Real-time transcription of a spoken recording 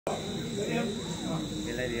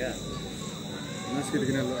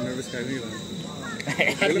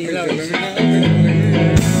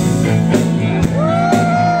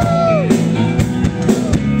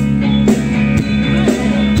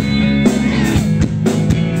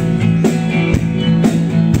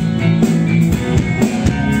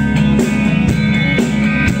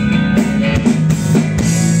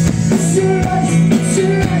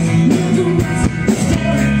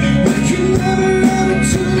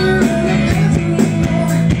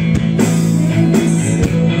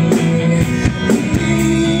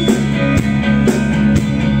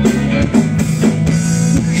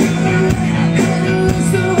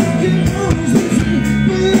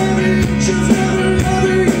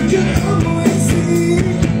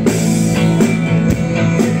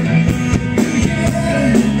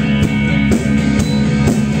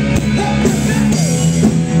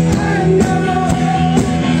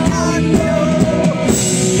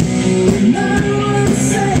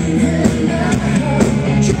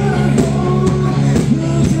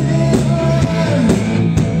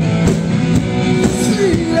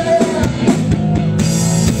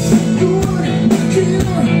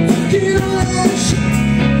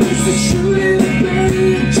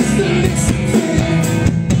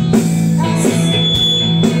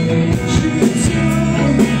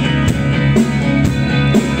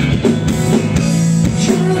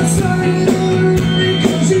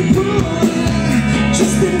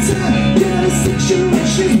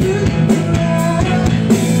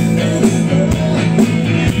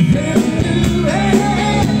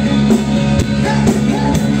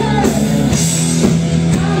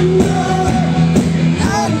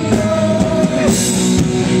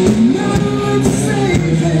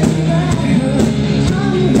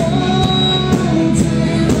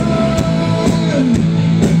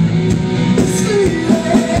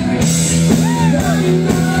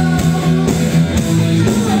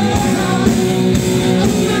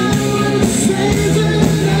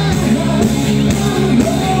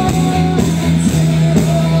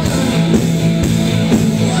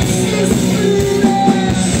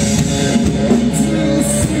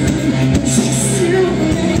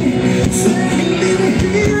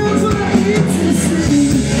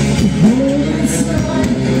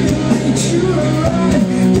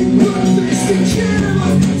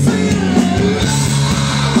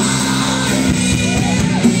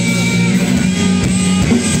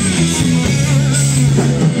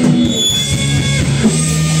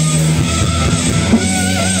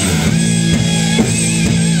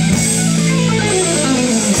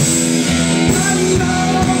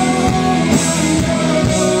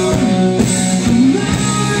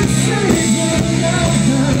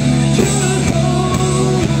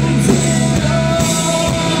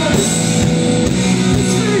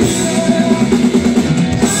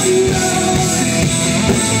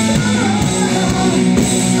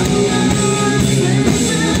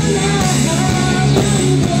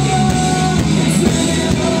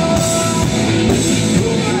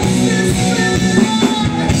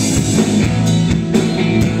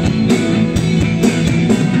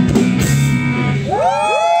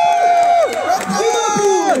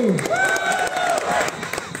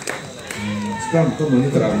Pronto,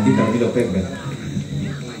 monitorare di darvi lo perbe.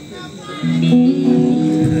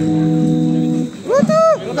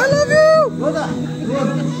 I love you! Roda!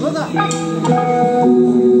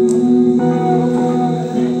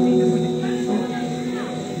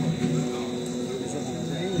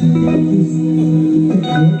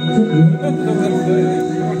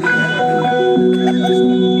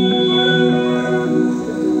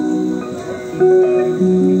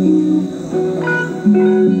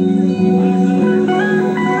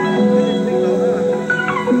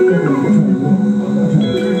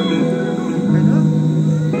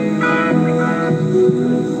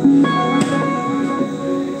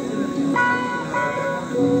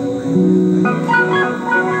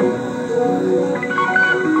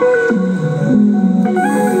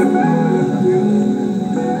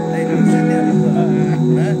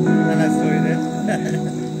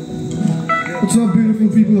 What's up, beautiful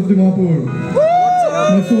people of Dimapur?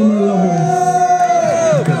 My former lovers.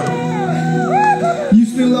 You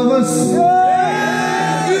still love us?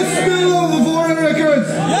 You still love Avora Records?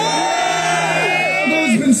 Although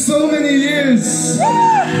it's been so many years,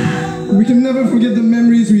 we can never forget the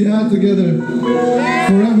memories we had together.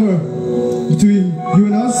 Forever. Between you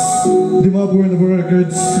and us, Dimapur and Avora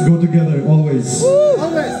Records go together, always.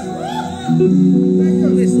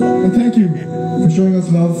 And thank you for showing us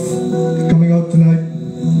love, coming out tonight,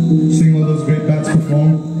 seeing all those great bands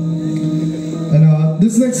perform. And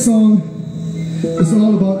this next song is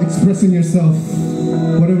all about expressing yourself,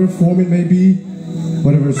 whatever form it may be,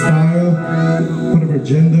 whatever style, whatever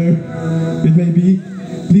gender it may be,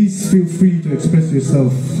 please feel free to express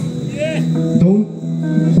yourself. Don't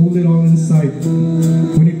hold it all inside.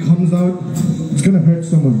 When it comes out, it's gonna hurt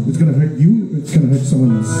someone. It's gonna hurt you, it's gonna hurt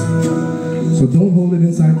someone else. So don't hold it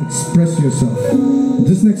inside, express yourself.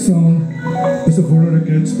 This next song is Avora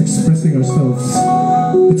Records expressing ourselves.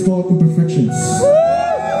 It's called Imperfections.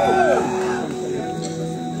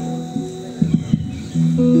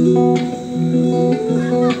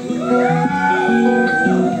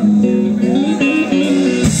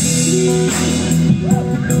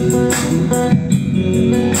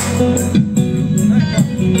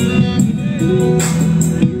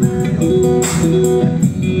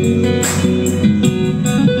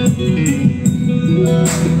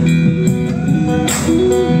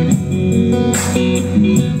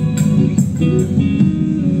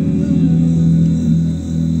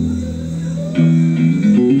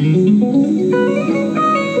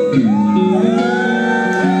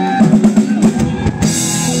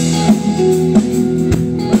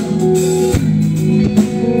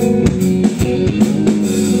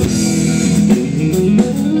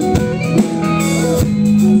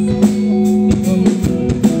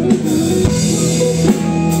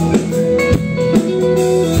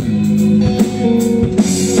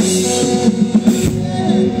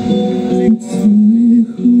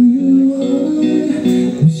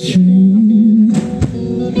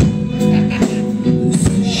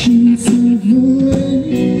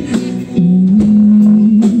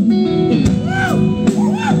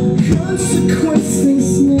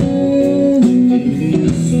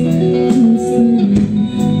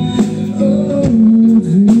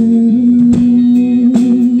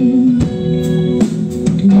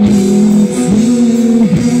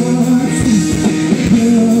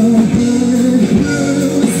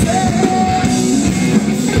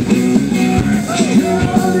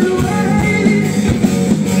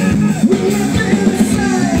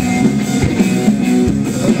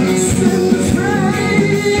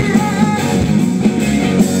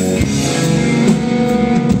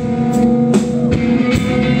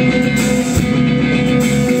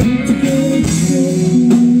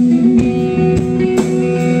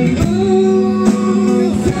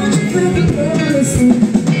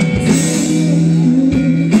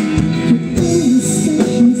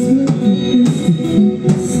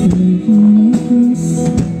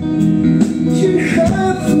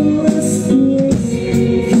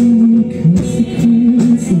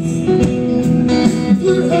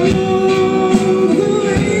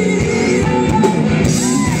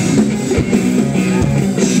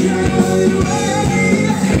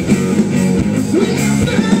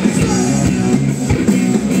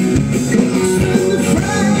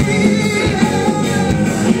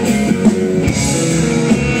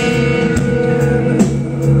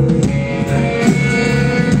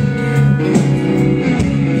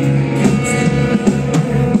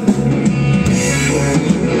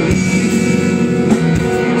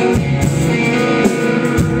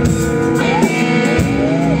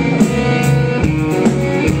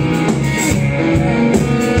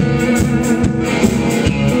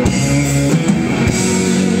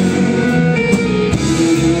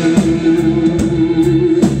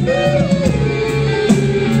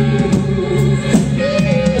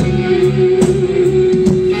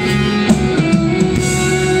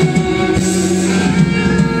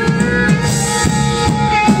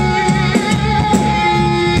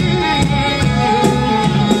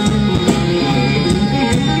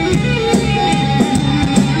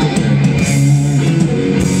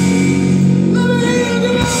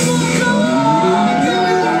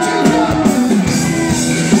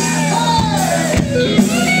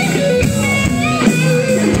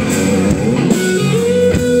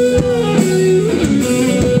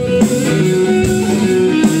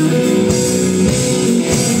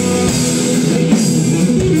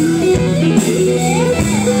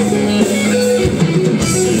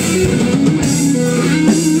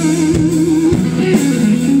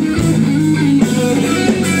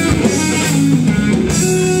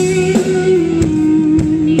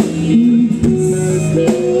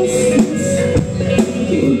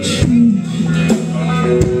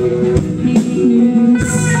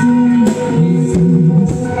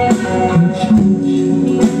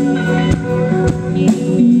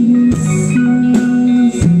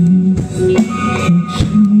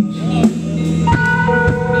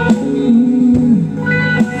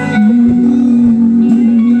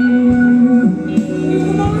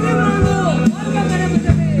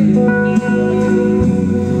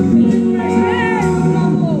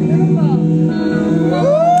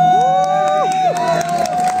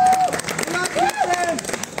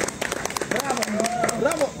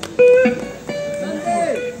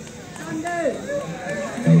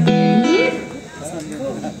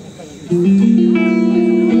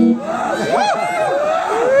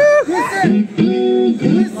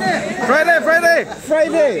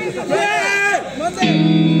 Friday.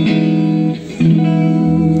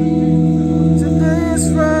 Today is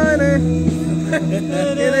Friday.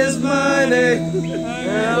 It is my day.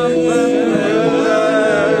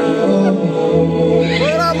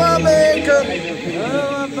 Put on my makeup.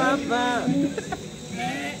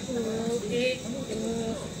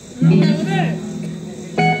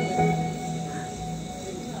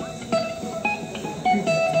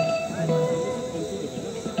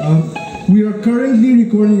 We are currently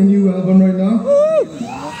recording a new album right now.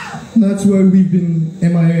 That's why we've been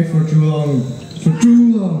MIA for too long.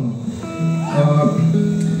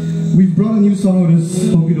 We've brought a new song with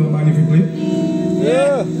us. Hope you don't mind if we play.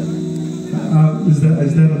 Yeah. Is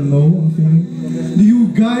that a no? I'm feeling? Do you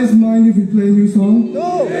guys mind if we play a new song?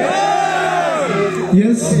 No.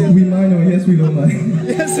 Yes, we mind, or yes, we don't mind.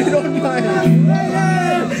 Yes, we don't mind.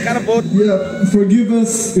 Kind of both. Yeah, forgive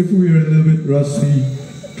us if we are a little bit rusty,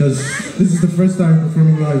 because this is the first time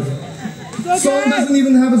performing live. Song doesn't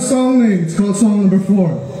even have a song name. It's called song number 4.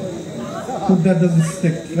 Hope that doesn't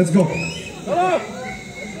stick. Let's go.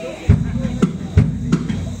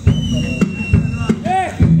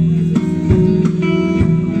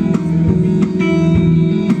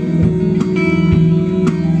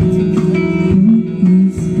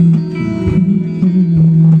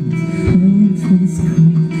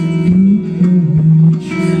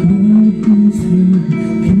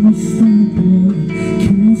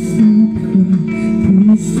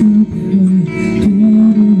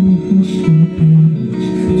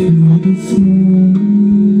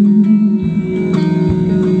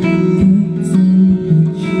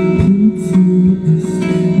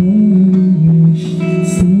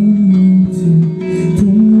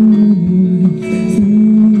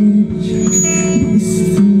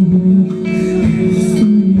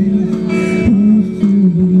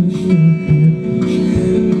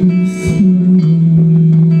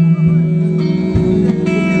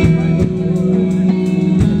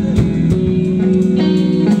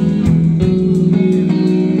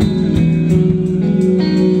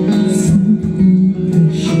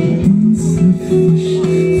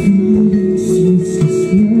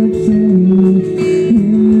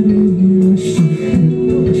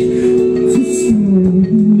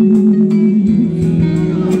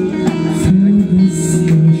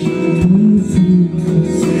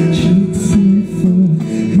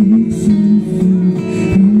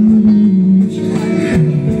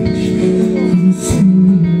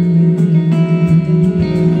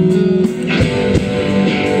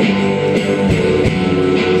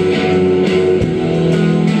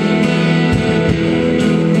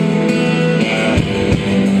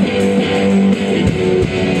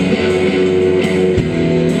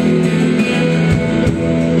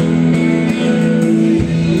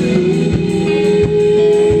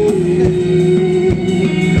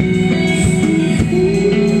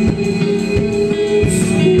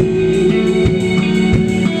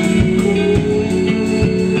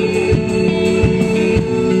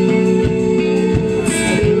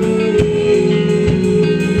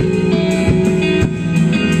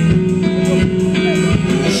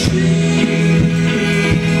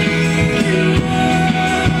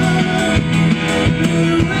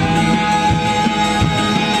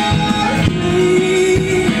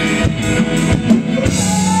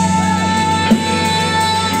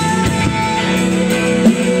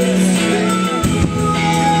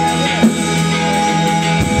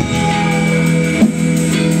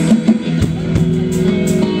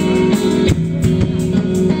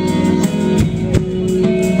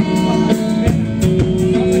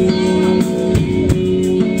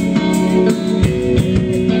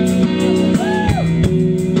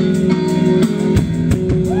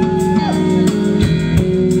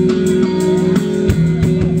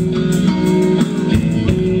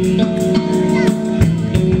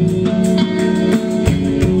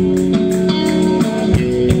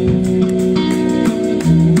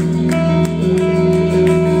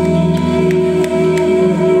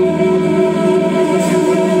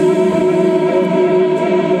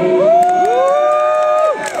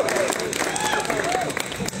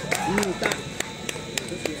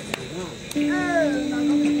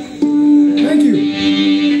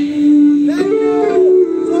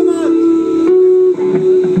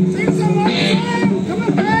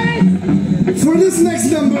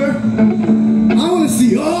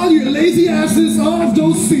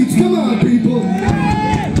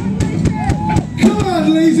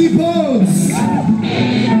 lazy bones.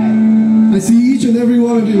 I see each and every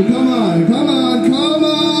one of you. Come on, come on, come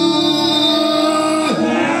on.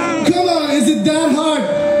 Come on, is it that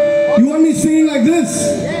hard? You want me singing like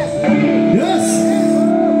this?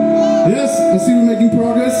 I see we're making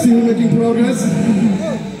progress.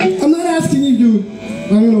 I'm not asking you to, I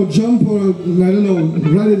don't know, jump or, I don't know,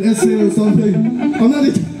 write an essay or something. I'm not...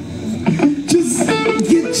 Just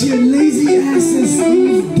get your lazy asses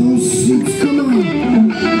off those seats. Come on.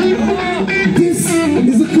 This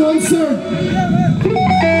is a concert.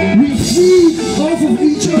 We feed off of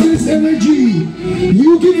each other's energy.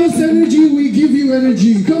 You give us energy, we give you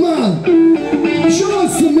energy. Come on. Show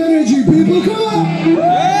us some energy, people. Come on.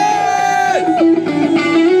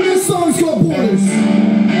 This song's called Borders.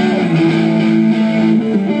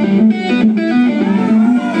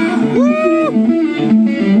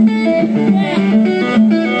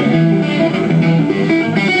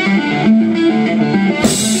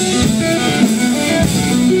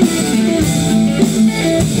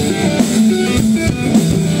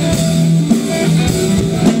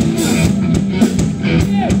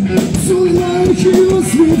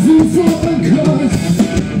 Moving for a cause.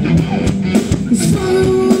 It's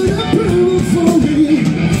following a prayer for me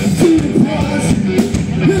to pause.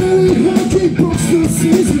 And I keep posting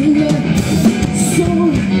season that so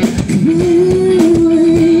clearly.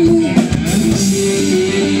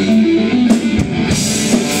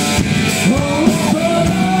 Oh,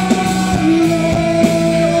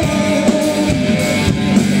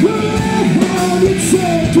 where have you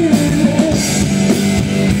taken it?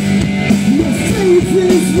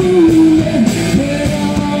 This movement that I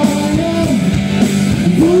am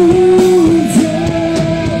wounded.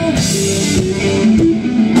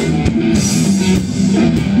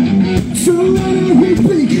 So when we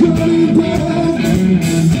be coming back,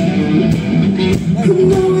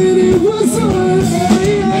 knowing it was all I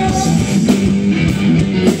had,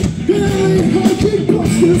 and I keep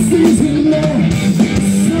posting things in there.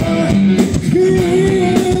 So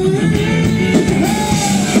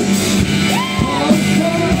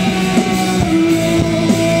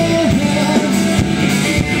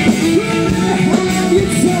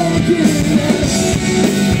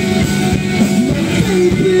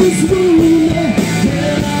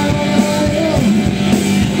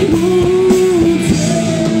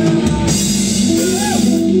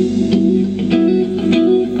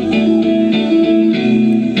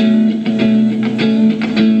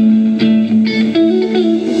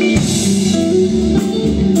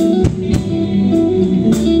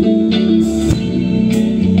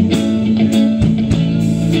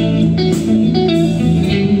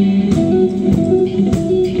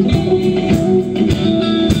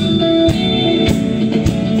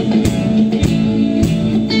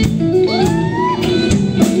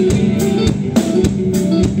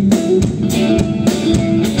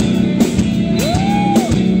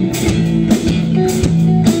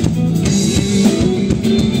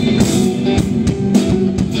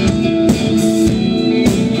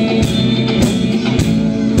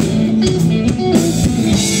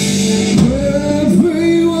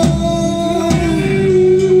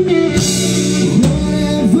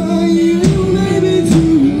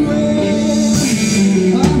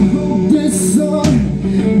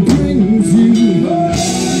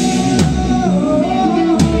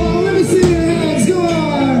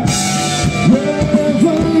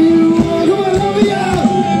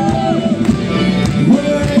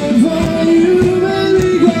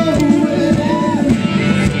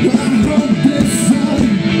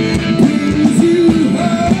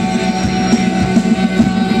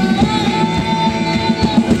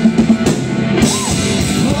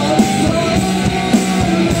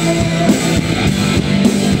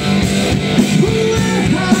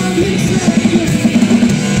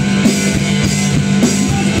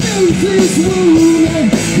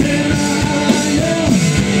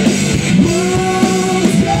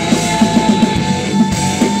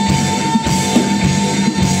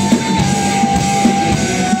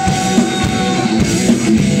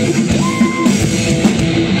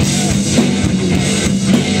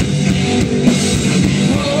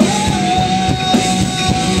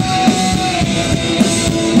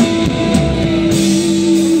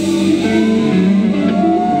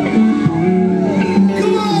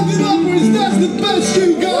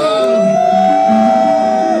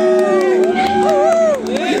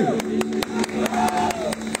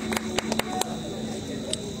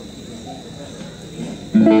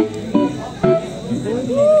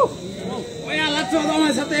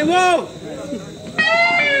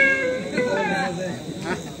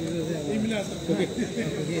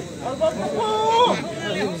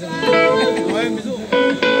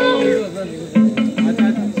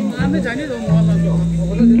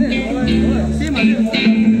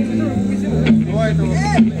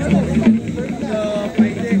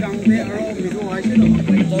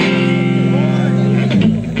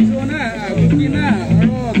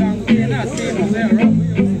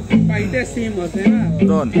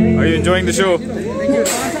Don, are you enjoying the show?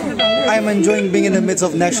 I'm enjoying being in the midst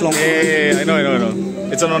of Nashlongkumer. Yeah, I know.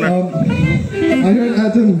 It's an honor. I heard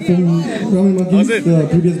Adam from Ramen Monkeys, the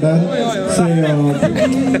previous band, say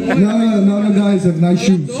none of guys have nice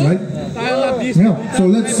shoes, right? Yeah, so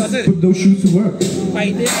let's put those shoes to work.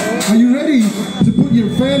 Are you ready to put your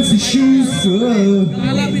fancy shoes?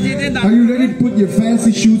 Are you ready to put your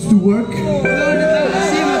fancy shoes to work?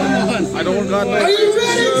 I don't got no. Are you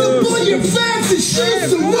ready to put your fancy shoes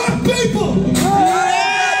to work, people?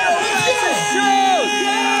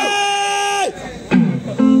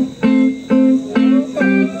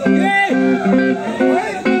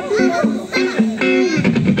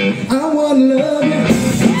 I wanna love you.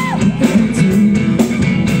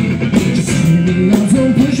 Just leave me alone,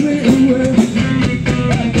 don't push me away.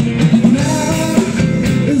 Now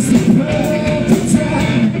is the perfect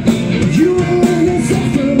time. You and yourself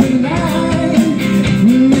from the line.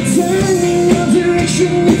 Turn your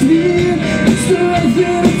direction with me. It's the right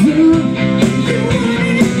thing to do.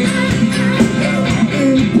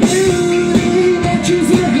 And baby, matches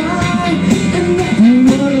are high, and that you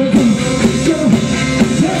wanna go.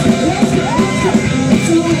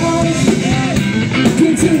 So I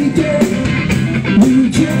can take it. When you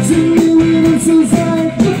get to me when I'm so sad,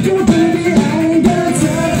 look up, baby, I ain't got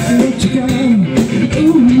time to let you go.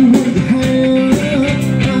 Ooh, what the hell?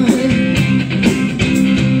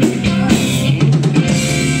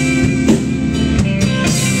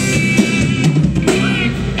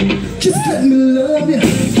 Just let me love you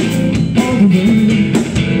all the way.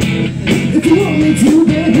 If you want me to,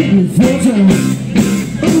 baby, hit me 4 times.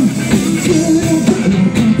 No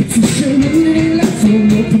competition, and it ain't like for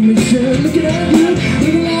no permission. Looking at you,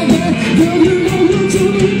 looking like that, girl, you know what to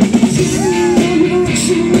do. You know what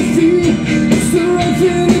you feel, it's the right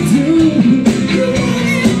thing to do. You want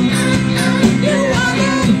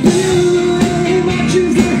it, baby,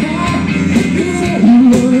 matches are high, yeah, you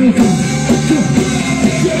wanna go.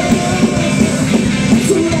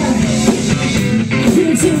 So I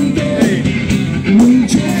can't take it. When you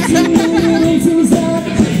try to make so sad,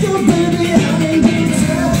 so baby, I ain't got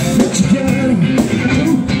time. What you got?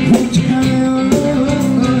 What you got?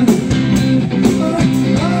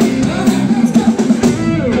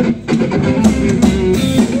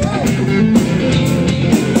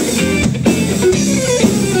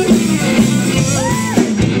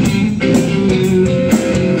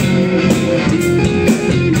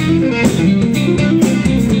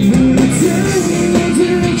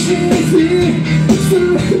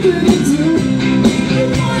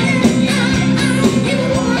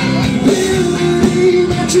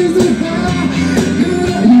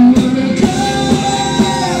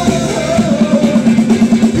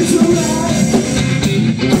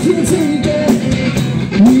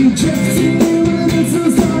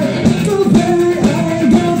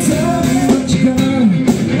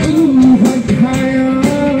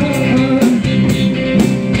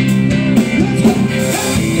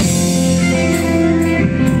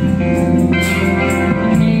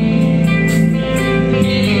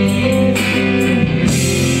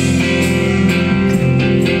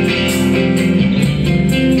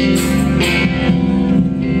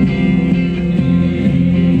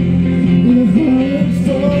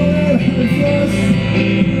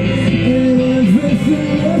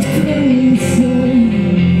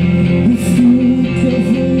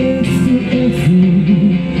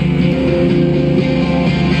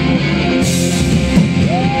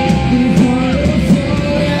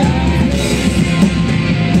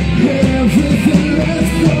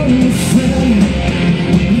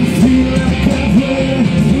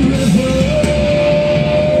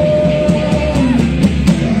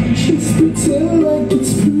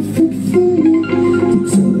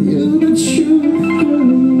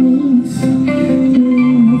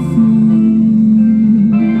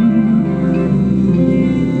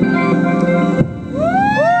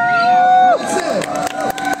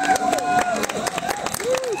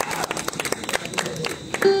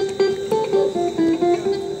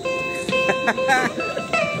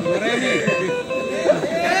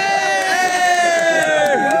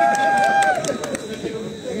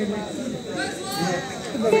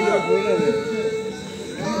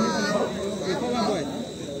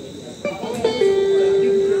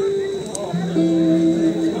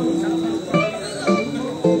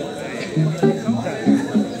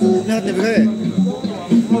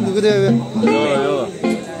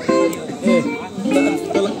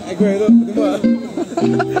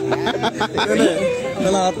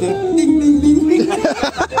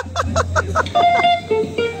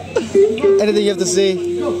 Anything you have to say?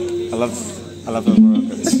 I love Avora.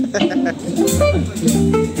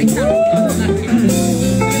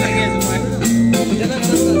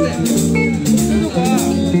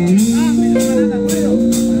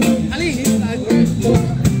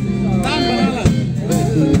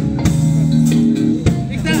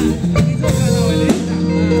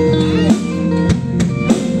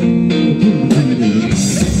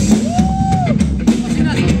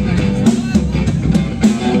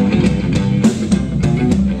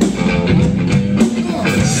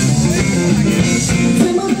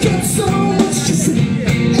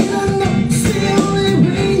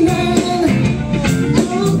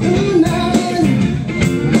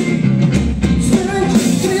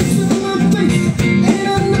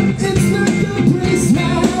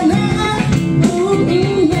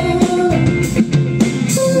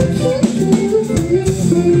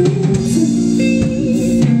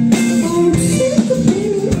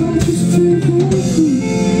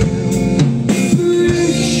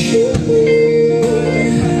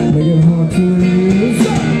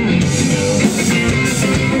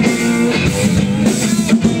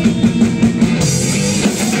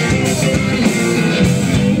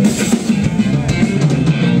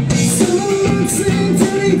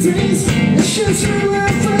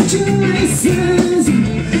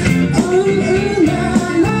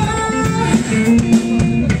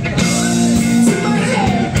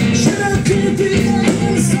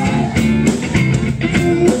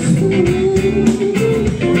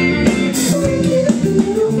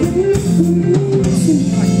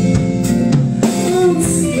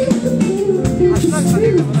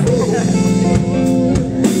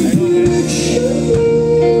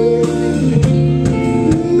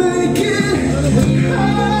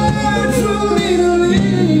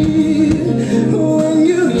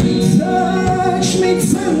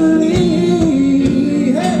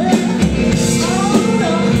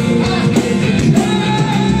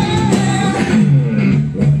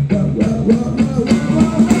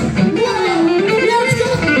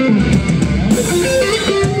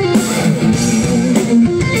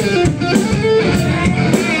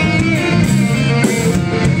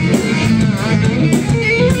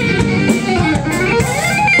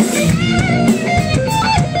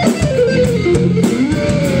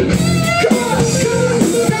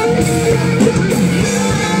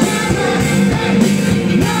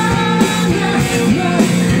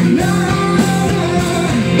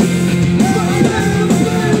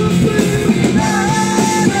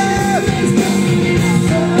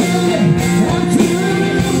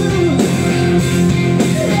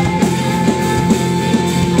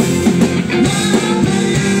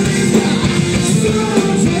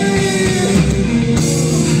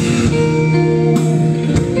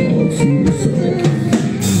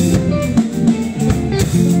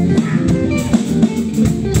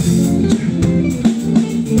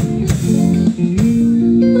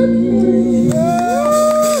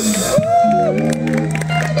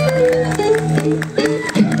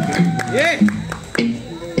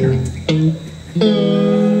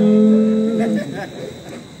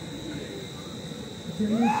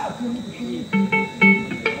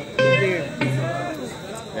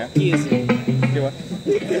 Okay, what?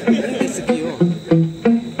 It's a key.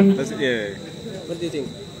 That's it, yeah. What do you think?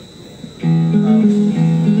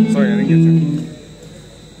 Sorry, I didn't get you.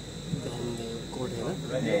 Behind the cord here, huh?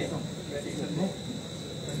 Yeah.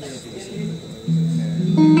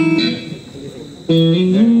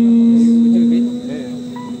 Would you agree?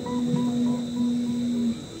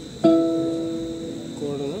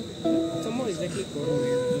 Cord, no? Some more exactly cord.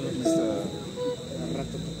 Just,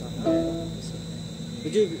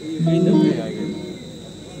 Would you agree now? yeah, I agree.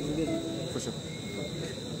 For sure.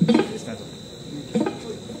 Stand up.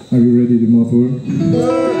 Are you ready, Dimapur? I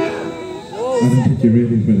don't think you're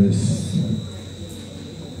ready for this.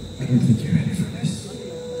 I don't think you're ready for this.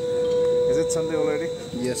 Is it Sunday already?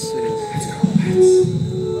 Yes, it is. Let's go, let's.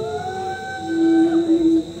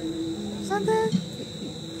 Sunday!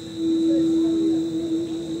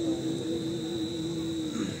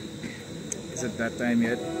 Is it that time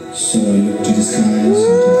yet? So I look to the skies,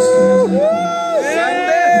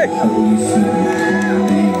 Sunday! How do you feel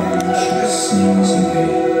when the day sings away?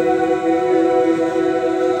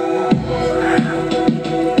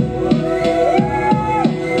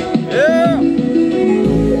 Yeah!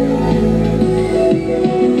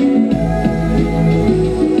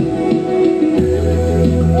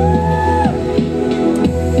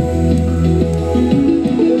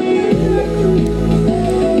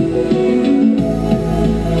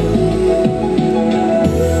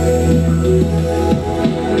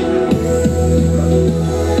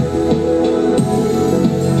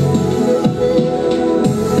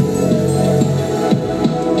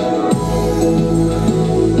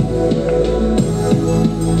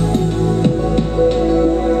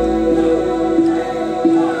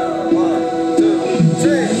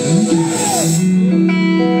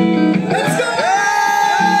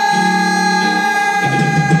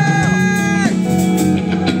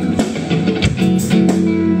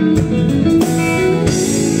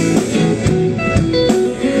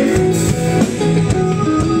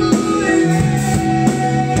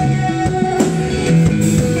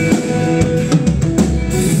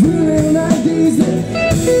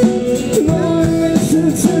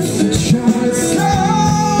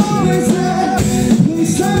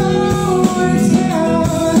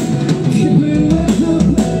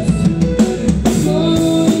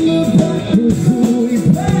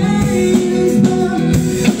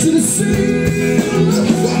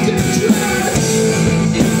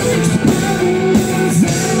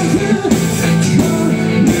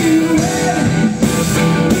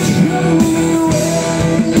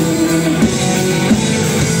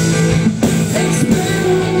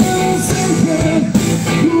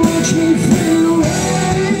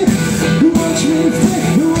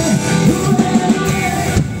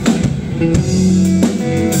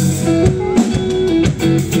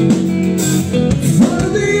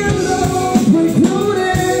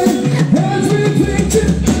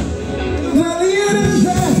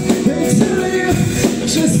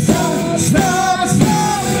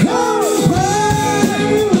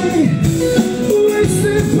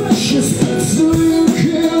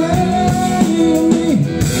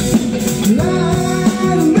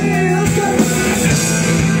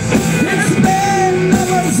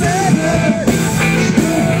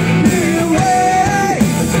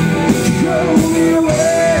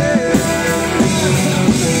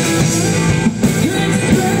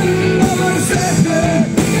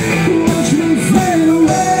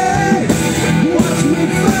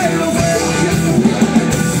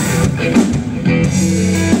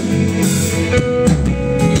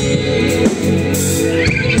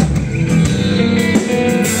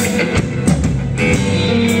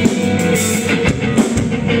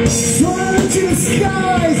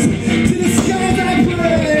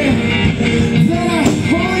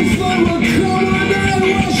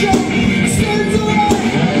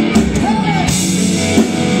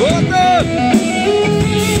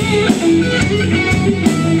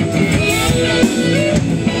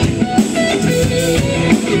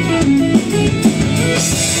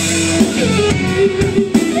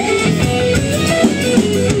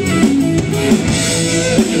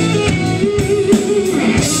 Thank you.